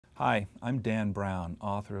Hi, I'm Dan Brown,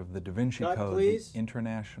 author of The Da Vinci Cut, Code, please. the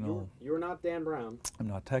international... You're not Dan Brown. I'm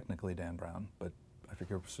not technically Dan Brown, but I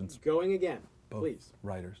figure since Going again, both please.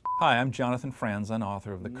 writers. Hi, I'm Jonathan Franzen,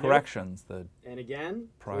 author of The Nope. Corrections, the And again,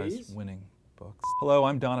 please. prize-winning books. Hello,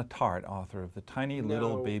 I'm Donna Tartt, author of The Tiny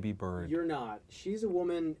Little No, Baby Bird. You're not. She's a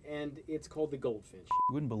woman, and it's called The Goldfinch.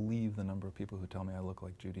 You wouldn't believe the number of people who tell me I look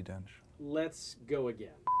like Judi Dench. Let's go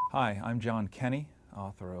again. Hi, I'm John Kenney,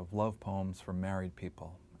 author of Love Poems for Married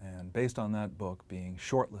People. And based on that book being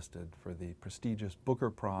shortlisted for the prestigious Booker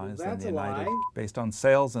Prize in That's the a United lie. based on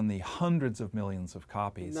sales in the hundreds of millions of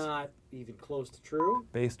copies, Not even close to true.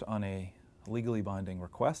 based on a legally binding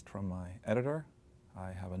request from my editor,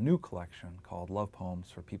 I have a new collection called Love Poems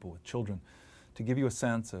for People with Children to give you a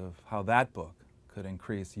sense of how that book could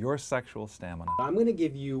increase your sexual stamina. I'm going to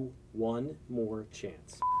give you one more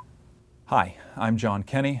chance. Hi, I'm John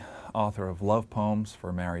Kenney, author of Love Poems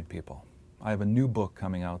for Married People. I have a new book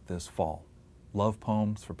coming out this fall, Love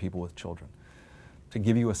Poems for People with Children. To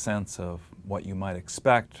give you a sense of what you might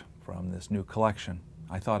expect from this new collection,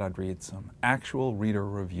 I thought I'd read some actual reader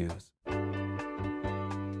reviews.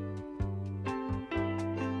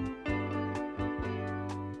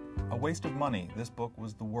 A waste of money. This book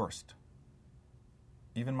was the worst.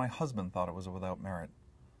 Even my husband thought it was without merit.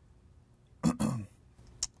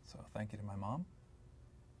 So thank you to my mom.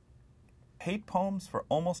 Hate Poems for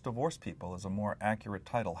Almost Divorced People is a more accurate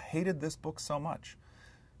title. Hated this book so much.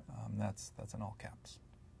 That's in all caps.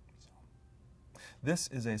 So. This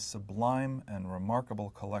is a sublime and remarkable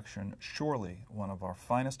collection, surely one of our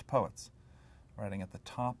finest poets, writing at the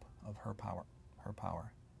top of her power.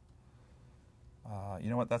 You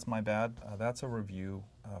know what? That's my bad. That's a review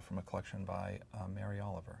from a collection by Mary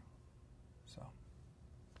Oliver. So,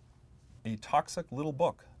 a toxic little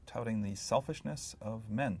book touting the selfishness of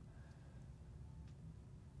men.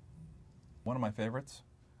 One of my favorites.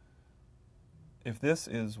 If this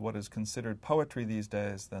is what is considered poetry these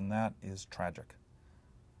days, then that is tragic.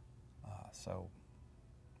 So,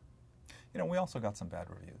 you know, we also got some bad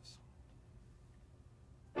reviews.